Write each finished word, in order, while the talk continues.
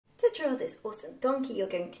To draw this awesome donkey, you're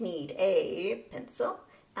going to need a pencil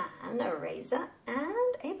and a eraser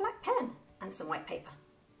and a black pen and some white paper.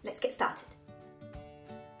 Let's get started.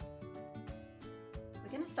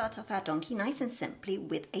 We're going to start off our donkey nice and simply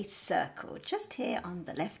with a circle just here on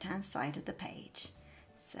the left hand side of the page.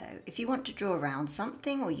 So if you want to draw around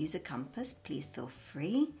something or use a compass, please feel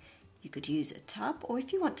free. You could use a tub, or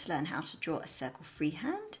if you want to learn how to draw a circle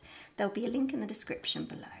freehand, there'll be a link in the description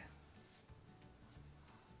below.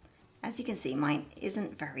 As you can see, mine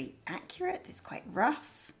isn't very accurate, it's quite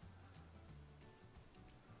rough.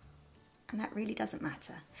 And that really doesn't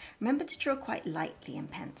matter. Remember to draw quite lightly in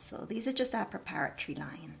pencil. These are just our preparatory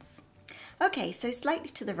lines. Okay, so slightly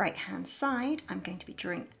to the right hand side, I'm going to be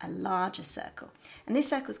drawing a larger circle. And this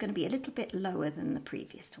circle is going to be a little bit lower than the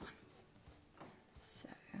previous one. So,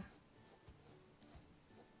 I'm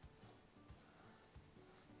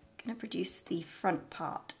going to produce the front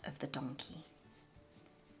part of the donkey.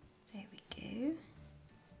 There we go.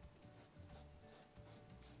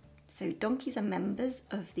 So donkeys are members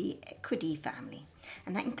of the Equidae family,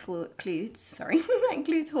 and that includes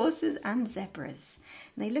horses and zebras.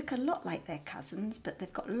 And they look a lot like their cousins, but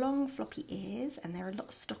they've got long floppy ears and they're a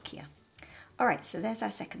lot stockier. Alright, so there's our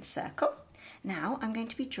second circle. Now I'm going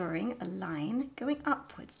to be drawing a line going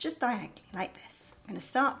upwards, just diagonally, like this. I'm going to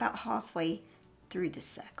start about halfway through this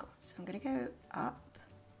circle. So I'm going to go up,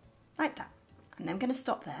 like that. And then I'm going to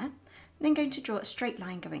stop there, and then going to draw a straight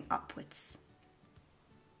line going upwards.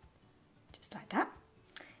 Just like that.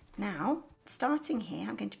 Now, starting here,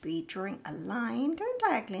 I'm going to be drawing a line, going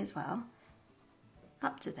diagonally as well,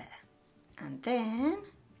 up to there. And then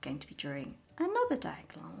I'm going to be drawing another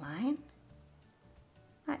diagonal line,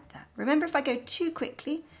 like that. Remember, if I go too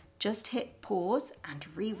quickly, just hit pause and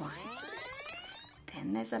rewind.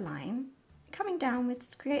 Then there's a line coming downwards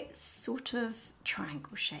to create a sort of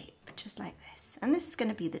triangle shape, just like this. And this is going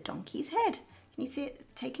to be the donkey's head. Can you see it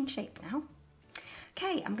taking shape now?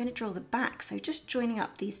 Okay, I'm going to draw the back, so just joining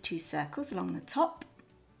up these two circles along the top.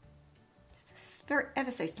 Just a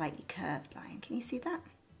ever so slightly curved line, can you see that?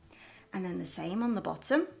 And then the same on the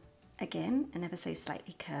bottom, again, an ever so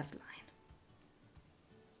slightly curved line.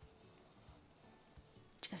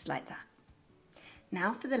 Just like that.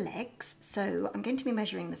 Now for the legs, so I'm going to be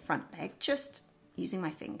measuring the front leg, just using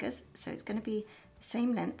my fingers, so it's going to be the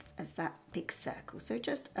same length as that big circle. So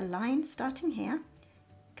just a line starting here,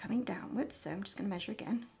 coming downwards, so I'm just going to measure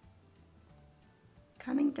again.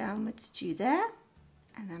 Coming downwards to there,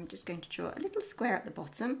 and then I'm just going to draw a little square at the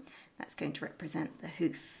bottom. That's going to represent the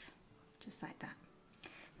hoof, just like that.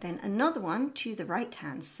 Then another one to the right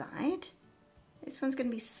hand side. This one's going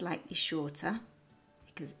to be slightly shorter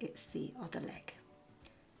because it's the other leg.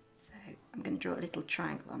 So I'm going to draw a little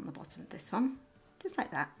triangle on the bottom of this one, just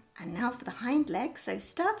like that. And now for the hind leg, so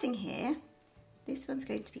starting here, this one's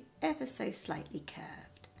going to be ever so slightly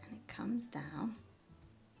curved. It comes down.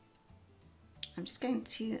 I'm just going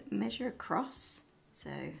to measure across, so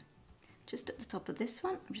just at the top of this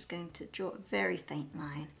one I'm just going to draw a very faint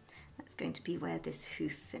line. That's going to be where this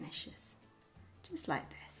hoof finishes, just like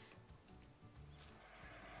this.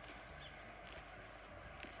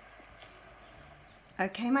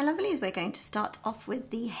 Okay, my lovelies, we're going to start off with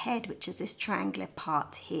the head, which is this triangular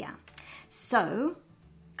part here. So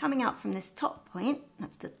coming out from this top point,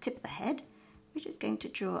 that's the tip of the head, we're just going to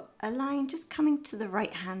draw a line just coming to the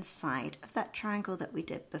right hand side of that triangle that we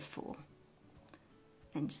did before.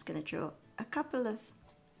 Then just going to draw a couple of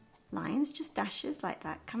lines, just dashes like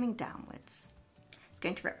that, coming downwards. It's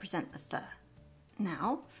going to represent the fur.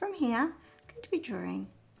 Now from here I'm going to be drawing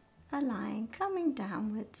a line coming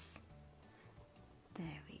downwards.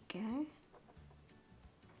 There we go.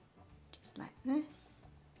 Just like this.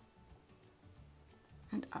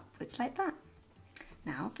 And upwards like that.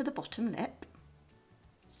 Now for the bottom lip.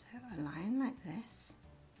 So a line like this,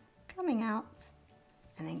 coming out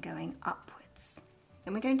and then going upwards.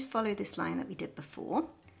 Then we're going to follow this line that we did before.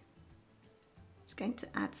 Just going to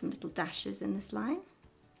add some little dashes in this line.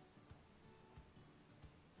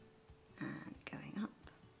 And going up.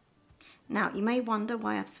 Now you may wonder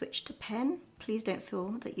why I've switched to pen. Please don't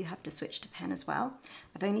feel that you have to switch to pen as well.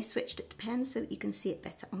 I've only switched it to pen so that you can see it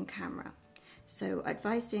better on camera. So I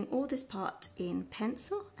advise doing all this part in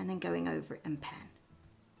pencil and then going over it in pen.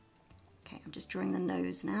 Okay, I'm just drawing the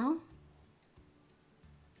nose now.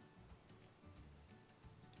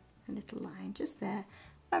 A little line just there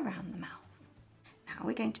around the mouth. Now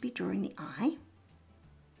we're going to be drawing the eye.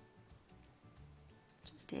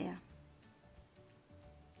 Just here.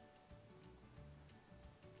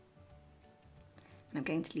 And I'm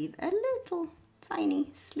going to leave a little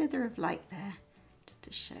tiny slither of light there just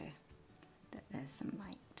to show that there's some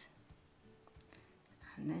light.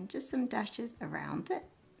 and then just some dashes around it.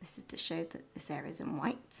 This is to show that this area is in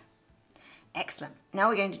white. Excellent. Now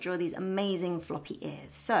we're going to draw these amazing floppy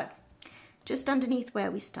ears. So just underneath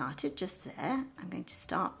where we started, just there, I'm going to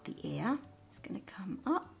start the ear. It's going to come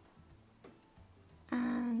up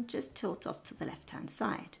and just tilt off to the left-hand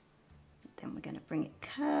side. Then we're going to bring it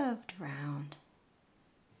curved round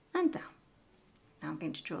and down. Now I'm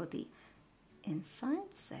going to draw the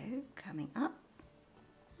inside, so coming up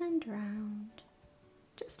and round,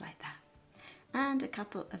 just like that. And a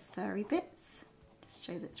couple of furry bits, just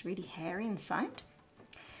show that it's really hairy inside.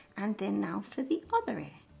 And then now for the other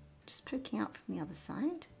ear, just poking out from the other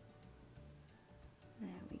side. There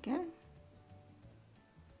we go.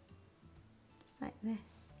 Just like this,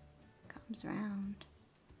 comes round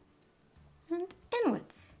and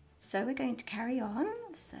inwards. So we're going to carry on.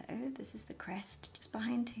 So this is the crest just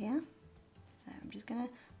behind here. So I'm just going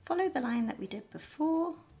to follow the line that we did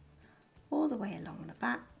before, all the way along the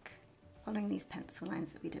back, following these pencil lines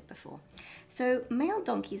that we did before. So male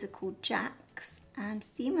donkeys are called Jacks and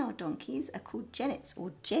female donkeys are called Jennets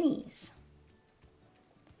or Jennies.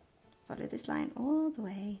 Follow this line all the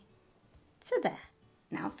way to there.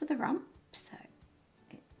 Now for the rump, so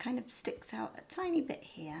it kind of sticks out a tiny bit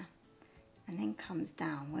here and then comes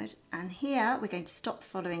downward. And here we're going to stop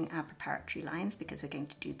following our preparatory lines because we're going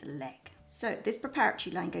to do the leg. So this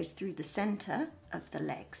preparatory line goes through the center of the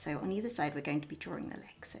leg. So on either side we're going to be drawing the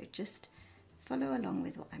leg. So just follow along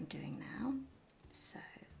with what I'm doing now. So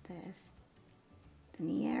there's the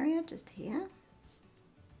knee area just here.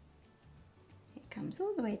 It comes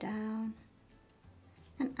all the way down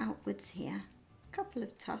and outwards here. A couple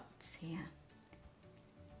of tufts here.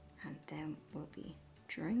 And then we'll be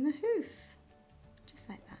drawing the hoof, just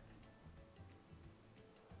like that.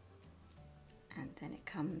 And then it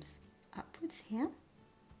comes upwards here.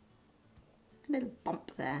 A little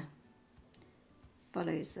bump there.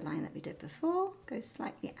 Follows the line that we did before, goes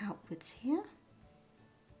slightly outwards here.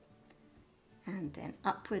 And then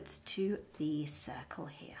upwards to the circle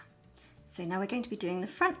here. So now we're going to be doing the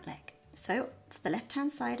front leg. So to the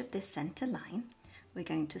left-hand side of this center line, we're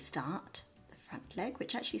going to start the front leg,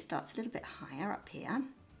 which actually starts a little bit higher up here.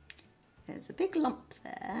 There's a big lump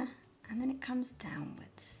there, and then it comes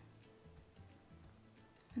downwards.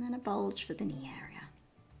 And then a bulge for the knee area.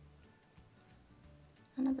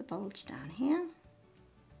 Another bulge down here,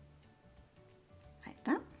 like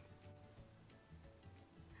that.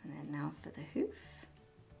 And then now for the hoof.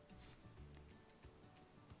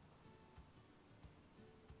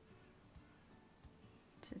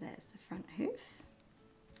 So there's the front hoof.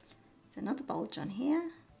 There's another bulge on here.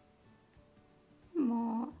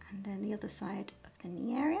 More, and then the other side of the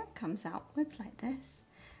knee area comes outwards like this.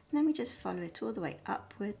 And then we just follow it all the way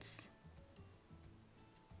upwards,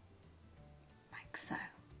 like so.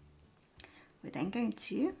 We're then going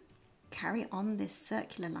to carry on this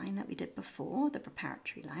circular line that we did before, the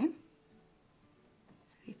preparatory line.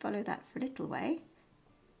 So we follow that for a little way,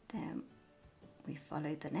 then we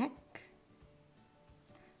follow the neck.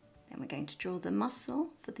 Then we're going to draw the muscle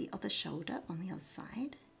for the other shoulder on the other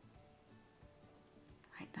side,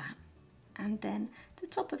 like that. And then the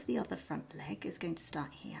top of the other front leg is going to start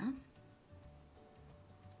here.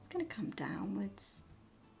 It's going to come downwards.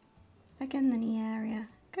 Again, the knee area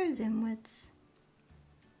goes inwards.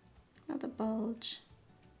 Another bulge.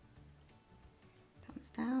 Comes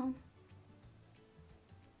down.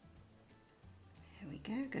 There we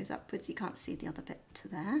go, goes upwards. You can't see the other bit to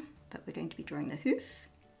there, but we're going to be drawing the hoof.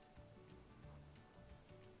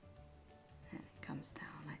 And it comes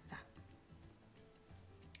down like that.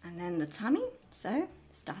 And then the tummy, so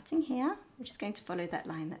starting here, we're just going to follow that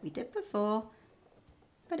line that we did before,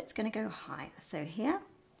 but it's going to go higher. So here,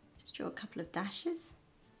 just draw a couple of dashes,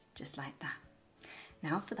 just like that.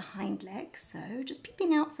 Now for the hind leg, so just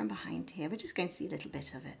peeping out from behind here, we're just going to see a little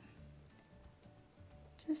bit of it.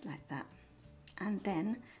 Just like that. And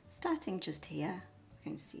then starting just here, we're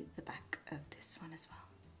going to see the back of this one as well.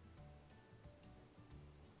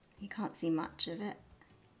 You can't see much of it.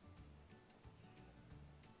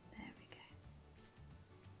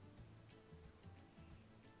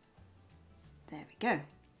 There we go.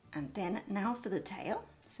 And then now for the tail.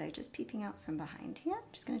 So just peeping out from behind here,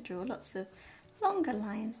 I'm just going to draw lots of longer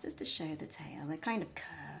lines just to show the tail. They're kind of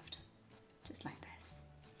curved, just like this.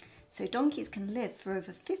 So donkeys can live for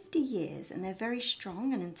over 50 years and they're very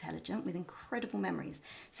strong and intelligent with incredible memories.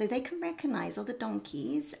 So they can recognize other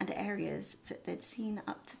donkeys and areas that they'd seen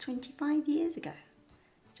up to 25 years ago.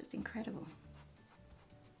 Just incredible.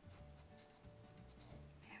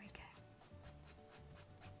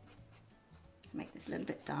 Make this a little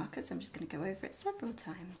bit darker, so I'm just going to go over it several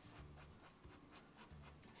times.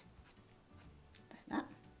 Like that.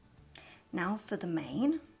 Now for the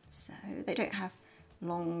mane. So they don't have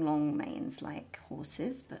long manes like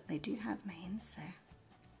horses, but they do have manes. So I'm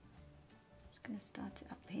just going to start it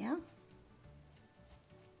up here.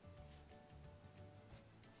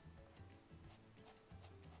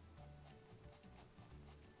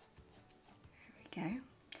 There we go.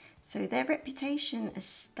 So their reputation as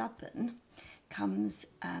stubborn comes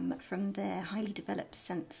from their highly developed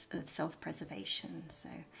sense of self-preservation. So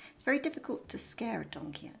it's very difficult to scare a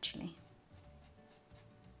donkey, actually.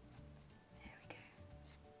 There we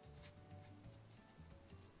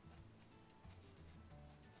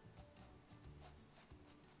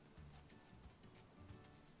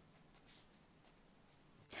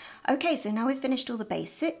go. Okay, so now we've finished all the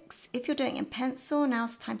basics. If you're doing it in pencil,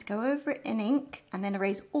 now's the time to go over it in ink and then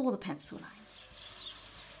erase all the pencil lines.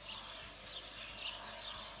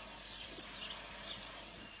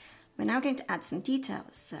 We're now going to add some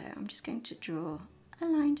details, so I'm just going to draw a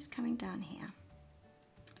line just coming down here,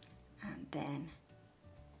 and then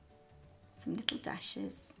some little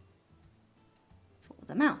dashes for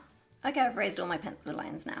the mouth. Okay, I've erased all my pencil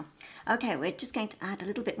lines now. Okay, we're just going to add a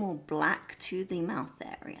little bit more black to the mouth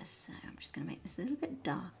area, so I'm just going to make this a little bit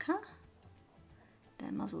darker.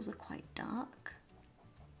 Their muzzles are quite dark.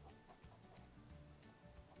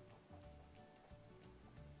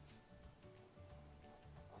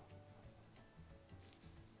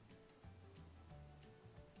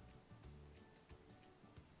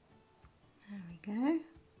 There we go.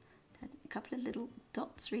 Add a couple of little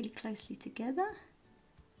dots really closely together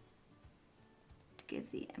to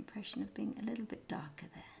give the impression of being a little bit darker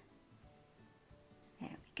there.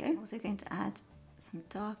 There we go. Also going to add some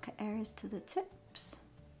darker areas to the tips.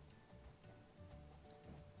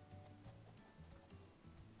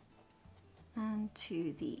 And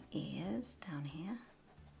to the ears down here.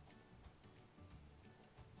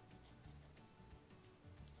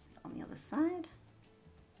 On the other side.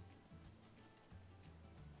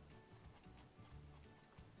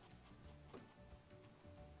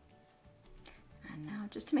 And now,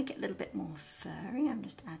 just to make it a little bit more furry, I'm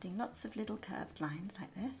just adding lots of little curved lines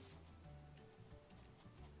like this.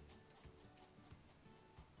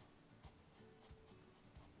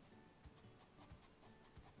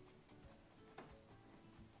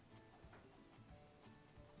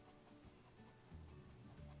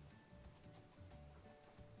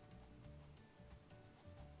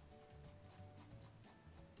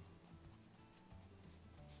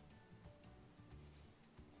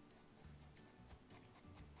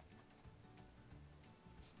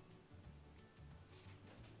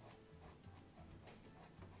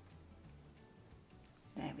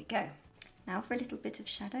 There we go. Now for a little bit of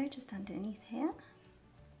shadow just underneath here.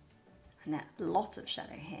 And then a lot of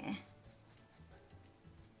shadow here.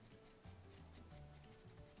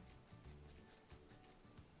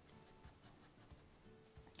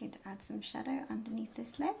 I'm going to add some shadow underneath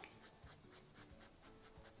this leg.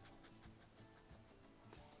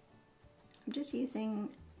 I'm just using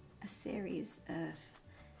a series of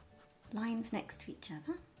lines next to each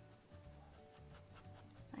other.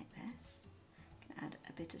 Like this. Add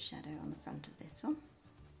a bit of shadow on the front of this one.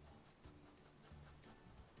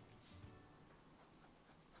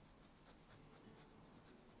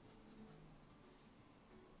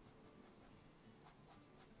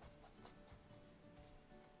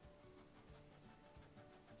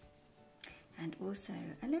 And also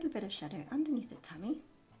a little bit of shadow underneath the tummy.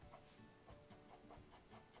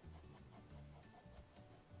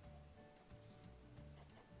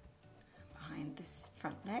 Behind this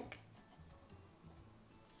front leg.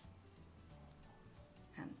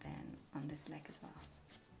 And then on this leg as well.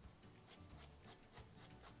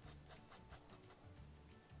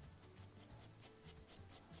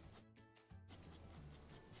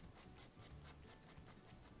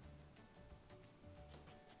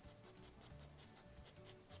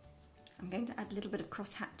 I'm going to add a little bit of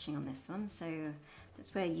cross hatching on this one, so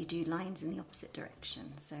that's where you do lines in the opposite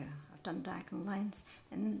direction. So I've done diagonal lines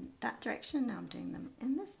in that direction, now I'm doing them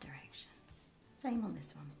in this direction. Same on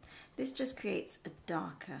this one. This just creates a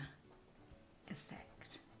darker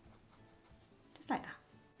effect. Just like that.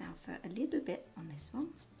 Now for a little bit on this one.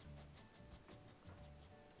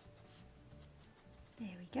 There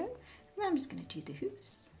we go. And then I'm just going to do the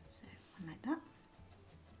hoofs. So one like that.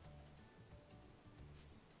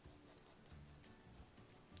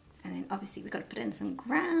 And then obviously we've got to put in some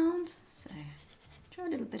ground. So draw a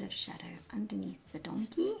little bit of shadow underneath the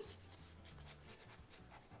donkey.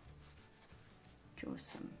 Draw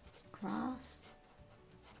some grass,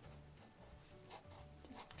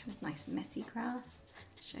 just kind of nice messy grass,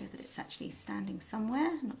 show that it's actually standing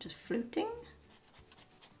somewhere, not just floating.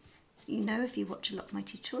 So you know, if you watch a lot of my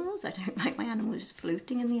tutorials, I don't like my animals just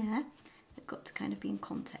floating in the air. They've got to kind of be in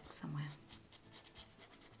context somewhere.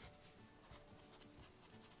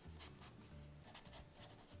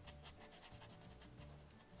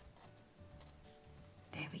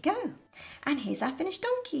 There we go. And here's our finished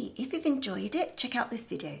donkey. If you've enjoyed it, check out this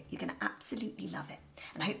video. You're going to absolutely love it.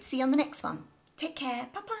 And I hope to see you on the next one. Take care.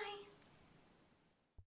 Bye-bye.